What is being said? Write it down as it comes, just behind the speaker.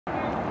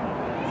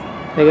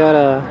They got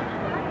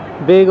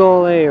a big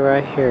ol' A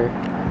right here.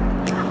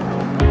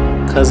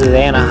 'Cause it's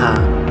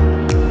Anaheim.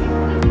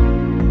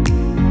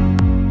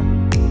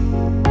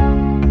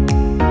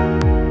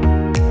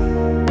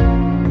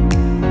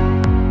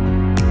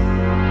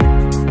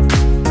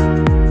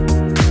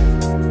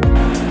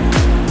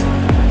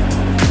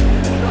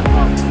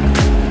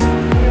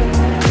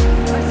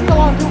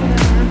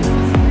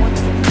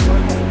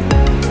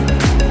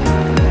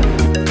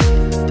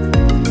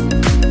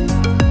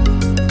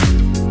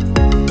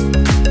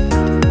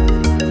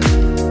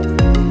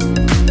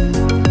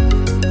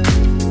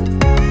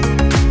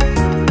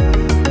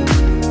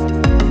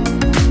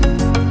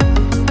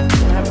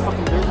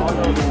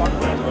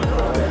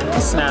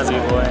 Snazzy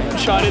boy.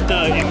 Shotted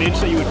the image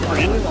that you would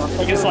print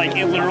because like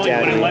it literally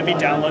wouldn't let me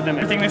download them.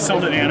 I think they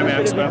sold at Anime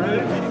Expo.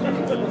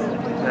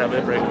 Yeah,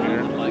 they break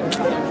here.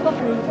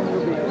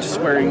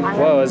 Just wearing.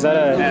 Whoa, is that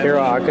a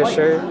Hiro Aka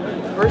shirt?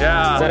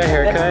 Yeah. Is that a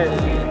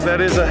haircut? That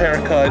is a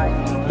haircut.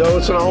 No,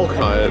 it's an owl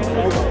cut.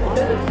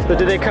 But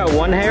did they cut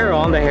one hair or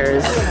all the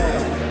hairs?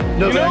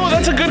 No, you know,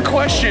 that's a good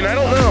question. I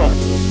don't know.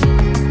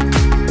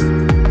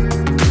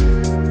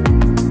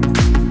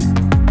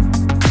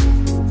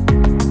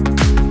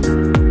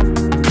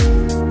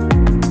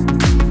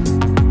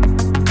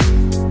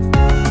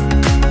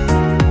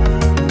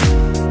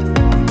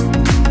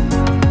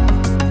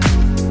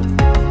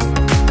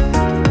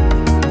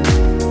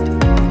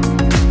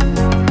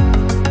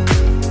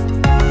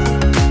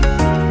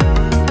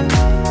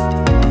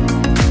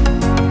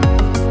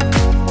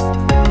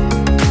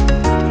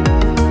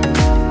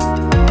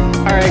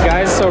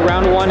 So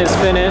round one is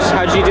finished.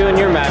 How'd you do in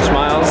your match,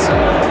 Miles?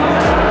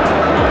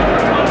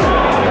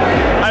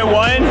 I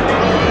won,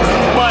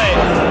 but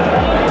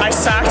I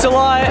sacked a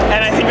lot,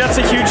 and I think that's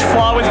a huge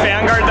flaw with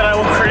Vanguard that I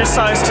will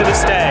criticize to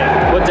this day.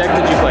 What deck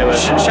did you play with?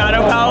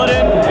 Shadow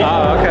Paladin.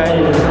 Oh,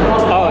 okay.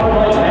 Oh,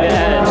 and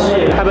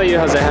Edge. How about you,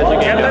 Jose? How'd you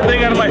get that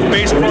thing out of my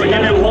face before I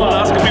give you a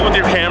colonoscopy with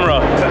your camera.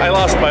 I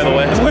lost, by the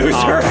way.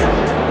 Loser.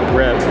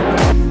 Rip.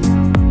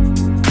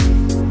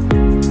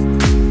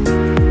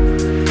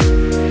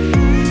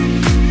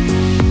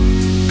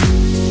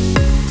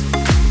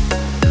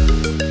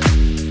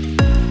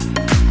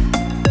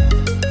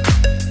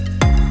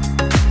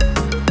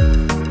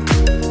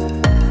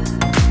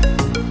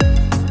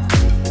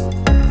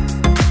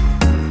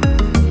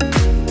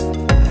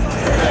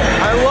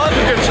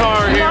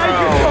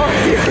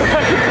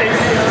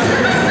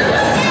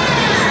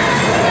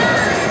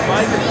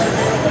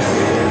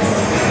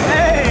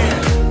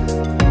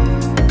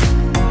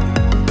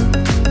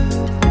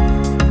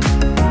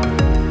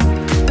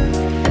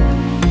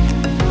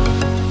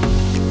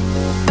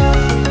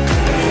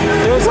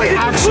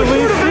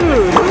 Actually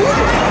food.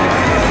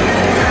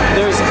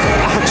 There's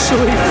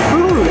actually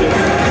food.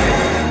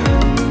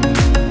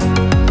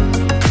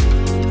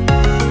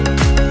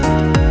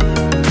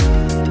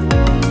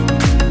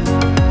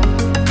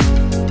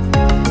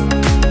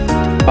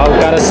 Oh,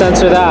 gotta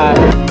censor that.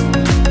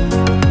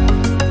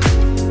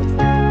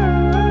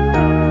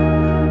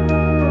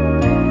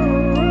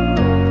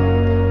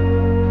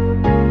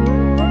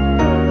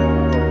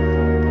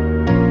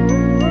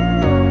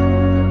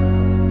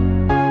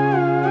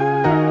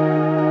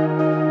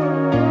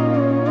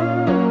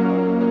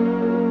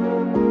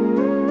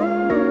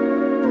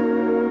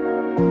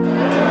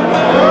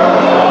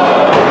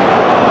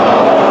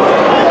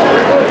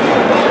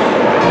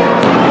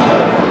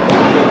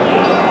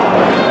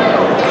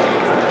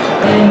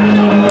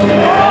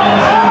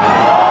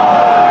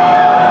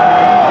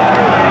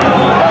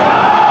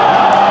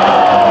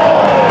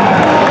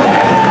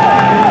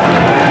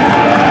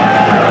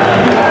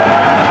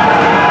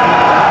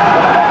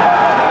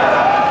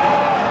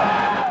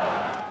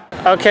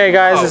 Okay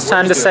guys, it's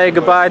time to say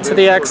goodbye to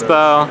the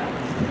expo.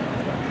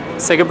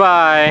 Say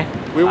goodbye.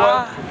 We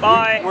won.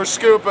 Bye. We're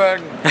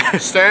scooping.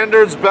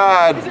 Standard's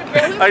bad.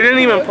 I didn't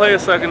even play a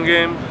second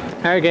game.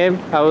 Alright Gabe,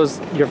 how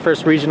was your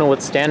first regional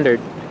with Standard?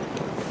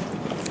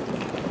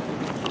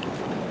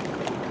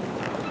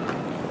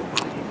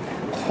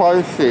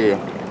 Spicy.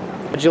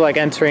 How'd you like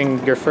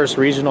entering your first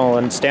regional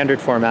in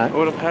Standard format? I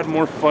would have had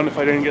more fun if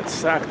I didn't get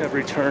sacked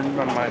every turn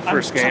on my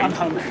first game. I'm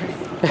hungry.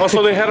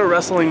 Also, they had a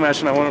wrestling match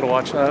and I wanted to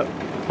watch that.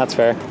 That's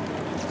fair.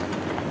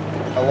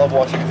 I love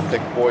watching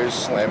thick boys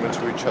slam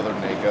into each other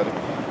naked.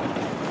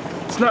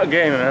 It's not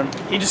gay, man.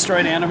 He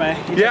destroyed anime.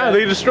 Yeah,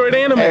 they destroyed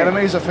anime.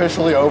 Anime's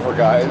officially over,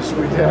 guys.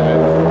 We did it.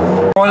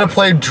 I want to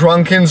play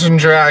Drunkens and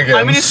Dragons.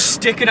 I'm gonna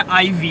stick an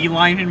IV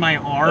line in my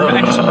arm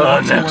and just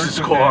walk Nexus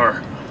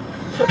Corps.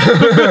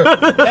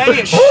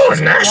 Oh,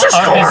 Nexus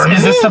Corps!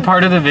 Is this the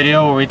part of the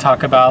video where we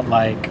talk about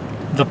like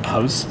the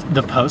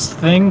post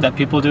thing that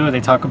people do? Where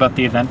they talk about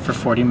the event for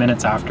 40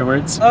 minutes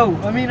afterwards? Oh,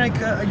 I mean, I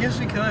guess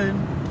we could.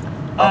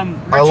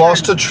 I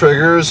lost to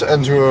triggers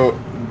and to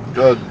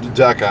a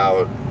deck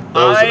out.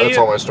 That's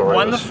all my story. I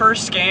won the is.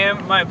 first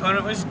game. My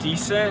opponent was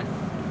decent.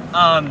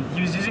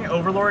 He was using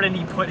Overlord, and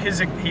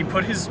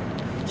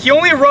he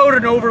only rode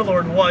an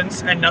Overlord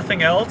once and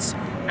nothing else.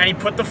 And he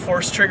put the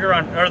force trigger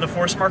on, or the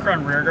force marker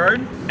on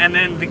rearguard, and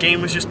then the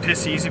game was just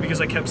piss easy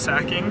because I kept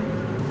sacking.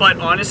 But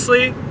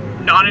honestly,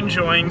 not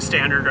enjoying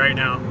standard right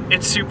now.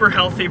 It's super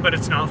healthy, but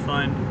it's not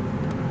fun.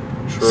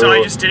 True. So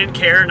I just didn't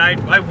care, and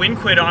I win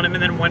quit on him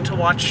and then went to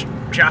watch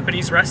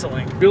Japanese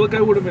wrestling. I feel like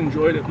I would have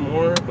enjoyed it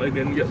more if I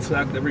didn't get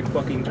sacked every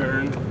fucking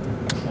turn.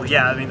 Well,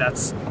 yeah, I mean,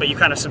 but you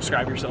kind of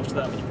subscribe yourself to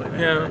that when you play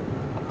Vanguard.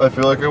 Yeah. I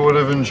feel like I would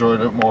have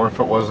enjoyed it more if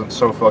it wasn't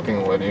so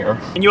fucking linear.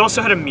 And you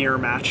also had a mirror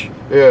match.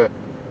 Yeah.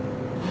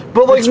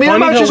 But like, It's mirror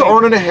funny matches how we-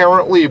 aren't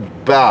inherently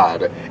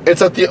bad. It's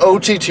that the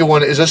OTT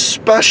one is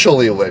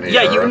especially linear.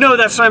 Yeah, you know,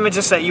 that's what I meant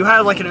to say. You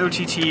had like an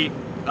OTT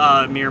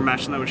mirror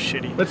match and that was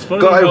shitty. That's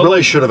funny. God, I how, really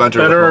like, should have entered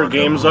better the our Monaco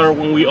games one. are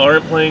when we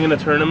aren't playing in a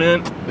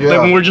tournament. Yeah.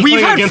 Like when we're just We've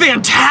playing had against...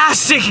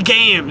 fantastic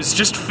games,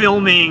 just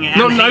filming and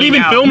No, not hanging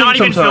even out. filming Not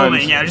even sometimes.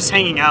 filming, yeah, just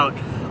hanging out.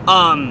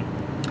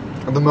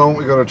 At the moment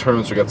we go to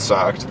tournaments, we get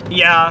sacked.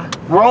 Yeah.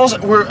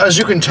 We're as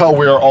you can tell,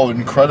 we are all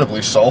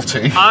incredibly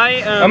salty. I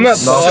am I'm not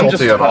Not I'm just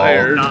salty at all.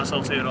 tired. not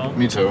salty at all.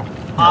 Me too.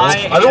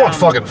 I don't want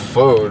fucking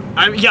food.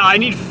 Yeah, I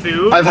need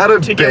food. I've had a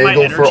to get my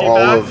bagel for energy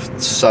all back.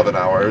 of 7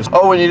 hours.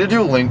 Oh, we need to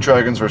do Link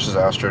Dragons versus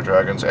Astro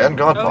Dragons and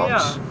God Oh,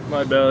 Pumps. yeah.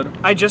 My bad.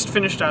 I just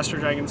finished Astro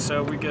Dragons,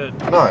 so we good.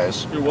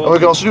 Nice. You're And we welcome.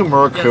 can also do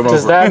Murakuma.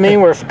 Does that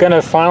mean we're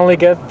gonna finally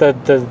get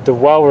the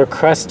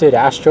well-requested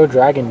Astro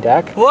Dragon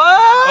deck? What?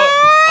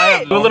 I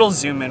have a little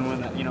zoom in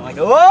with it, you know, like,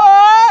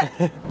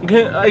 what?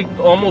 Okay, I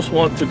almost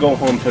want to go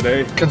home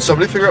today. Can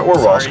somebody figure out where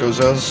Sorry. Roscoe's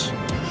is?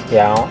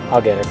 Yeah,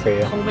 I'll get it for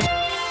you.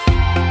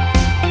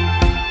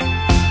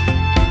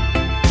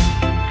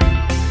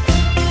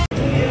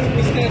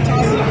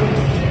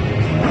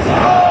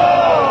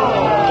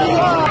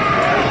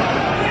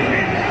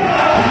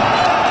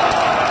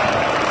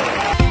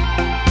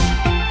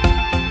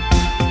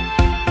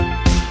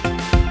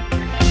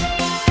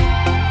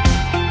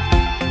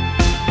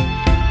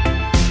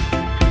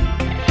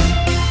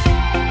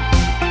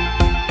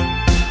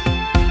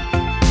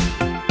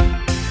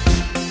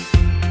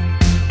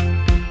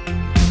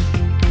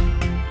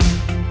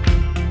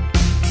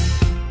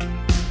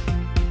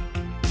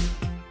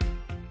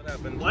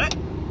 What?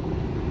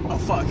 Oh,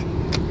 fuck.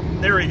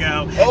 There we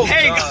go. Oh,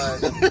 hey,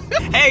 God.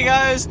 hey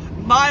guys,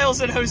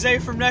 Miles and Jose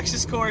from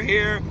Nexus Corps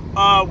here.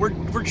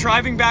 We're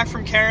driving back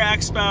from Chara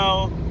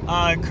Expo,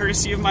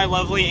 courtesy of my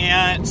lovely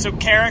aunt. So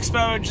Chara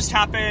Expo just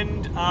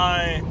happened.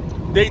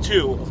 Day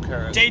 2 of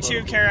Chara Expo. Day 2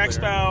 of Chara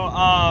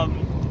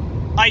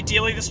Expo.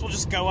 Ideally, this will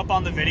just go up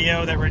on the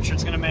video that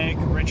Richard's gonna make.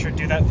 Richard,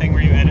 do that thing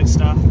where you edit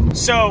stuff.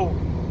 So,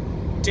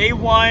 day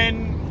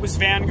 1 was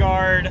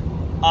Vanguard.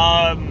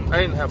 I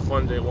didn't have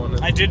fun day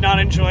 1. I did not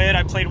enjoy it.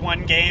 I played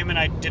one game and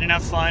I didn't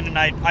have fun and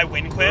I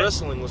win The quit.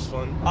 wrestling was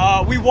fun.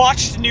 We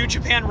watched New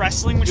Japan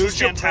Wrestling, which was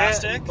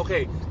fantastic.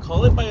 Okay,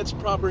 call it by its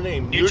proper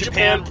name. New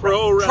Japan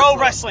Pro Wrestling. Pro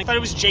Wrestling. I thought it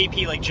was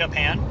JP, like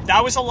Japan.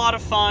 That was a lot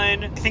of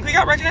fun. I think we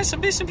got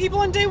recognized by some people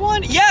on day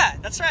 1. Yeah,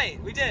 that's right.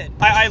 We did.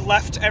 I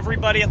left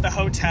everybody at the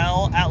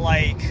hotel at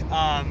like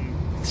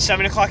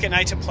 7 o'clock at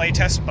night to play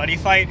test Buddy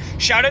Fight.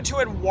 Shout out to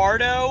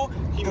Eduardo,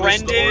 He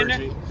missed the orgy.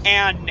 Brendan,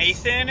 and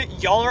Nathan.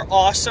 Y'all are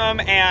awesome.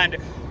 And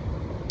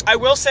I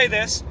will say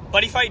this,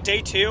 Buddy Fight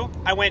day 2,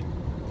 I went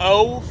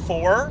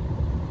 0-4,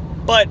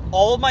 but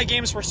all of my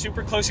games were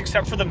super close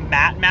except for the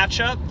Matt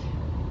matchup.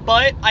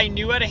 But I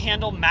knew how to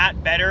handle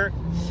Matt better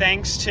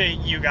thanks to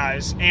you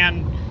guys,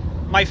 and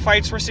my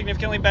fights were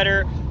significantly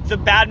better. The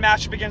bad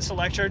matchup against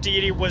Electro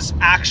Deity was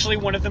actually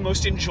one of the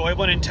most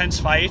enjoyable and intense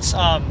fights.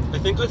 I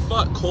think I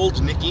fought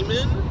Cold Nicky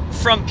Min.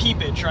 From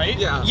Peepage, right?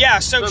 Yeah. Yeah,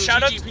 so From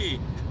shout out GGP.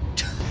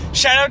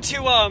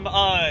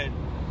 to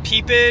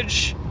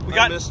Peepage. We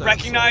got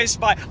recognized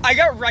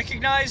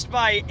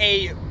by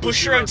a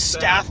Bushiroad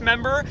staff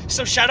member.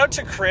 So shout out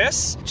to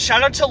Chris.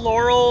 Shout out to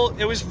Laurel.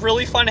 It was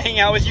really fun hanging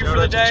out with you for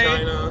the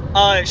day.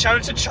 Shout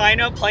out to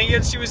China. Playing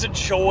against you is a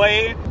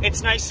joy.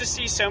 It's nice to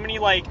see so many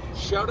like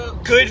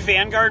good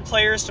Vanguard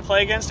players to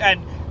play against,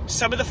 and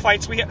some of the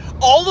fights we had.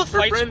 All the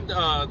fights.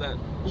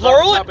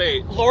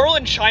 Laurel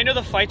and China,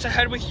 the fights I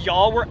had with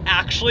y'all were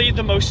actually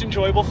the most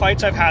enjoyable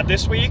fights I've had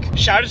this week.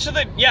 Shout out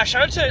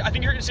to I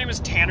think his name was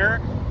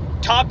Tanner.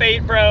 Top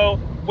 8, bro.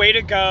 Way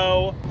to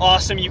go.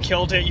 Awesome, you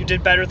killed it. You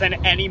did better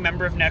than any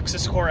member of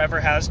Nexus Corps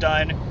ever has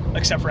done,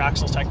 except for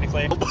Axel,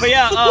 technically. But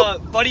yeah,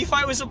 Buddy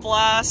Fight was a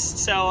blast,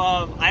 so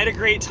I had a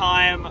great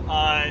time.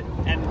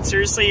 And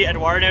seriously,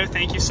 Eduardo,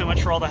 thank you so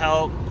much for all the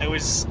help. It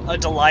was a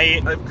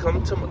delight. I've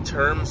come to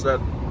terms that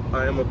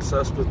I am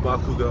obsessed with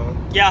Bakugo.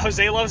 Yeah,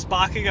 Jose loves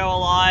Bakugo a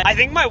lot. I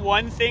think my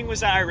one thing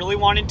was that I really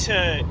wanted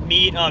to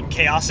meet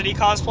Chaosity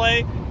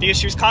cosplay, because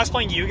she was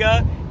cosplaying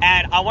Yuga,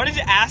 and I wanted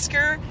to ask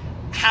her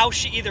how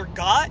she either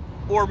got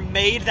or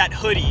made that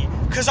hoodie,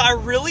 because I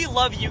really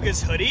love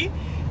Yuga's hoodie,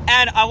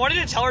 and I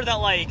wanted to tell her that,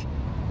 like,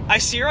 I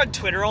see her on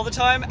Twitter all the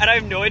time and I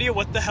have no idea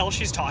what the hell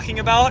she's talking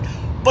about,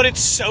 but it's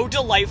so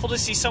delightful to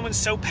see someone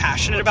so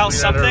passionate about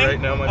something.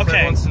 Right now, my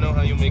friend wants to know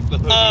how you make the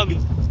hoodie.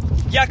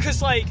 Yeah,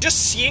 because like just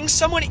seeing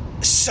someone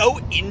so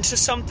into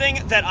something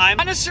that I'm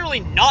not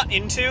necessarily not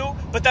into,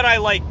 but that I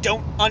like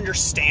don't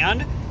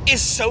understand,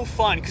 is so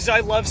fun, because I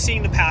love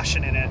seeing the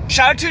passion in it.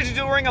 Shout out to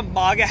you wearing a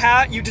MAGA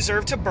hat. You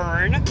deserve to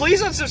burn.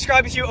 Please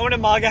unsubscribe if you own a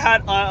MAGA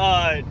hat.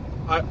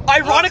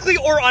 Ironically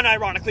or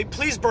unironically,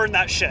 please burn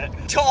that shit.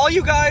 To all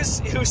you guys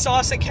who saw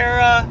us at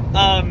Chara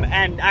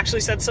and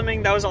actually said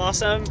something that was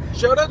awesome.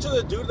 Shout out to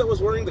the dude that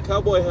was wearing the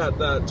cowboy hat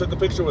that took a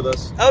picture with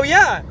us. Oh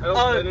yeah.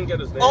 I didn't get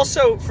his name.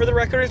 Also, for the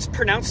record, it's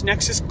pronounced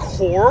Nexus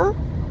Corps,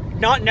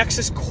 not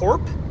Nexus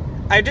Corp.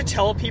 I had to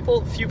tell a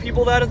few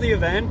people that at the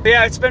event. But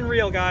yeah, it's been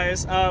real,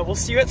 guys. We'll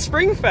see you at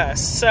Springfest.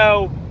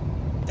 So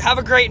have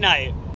a great night.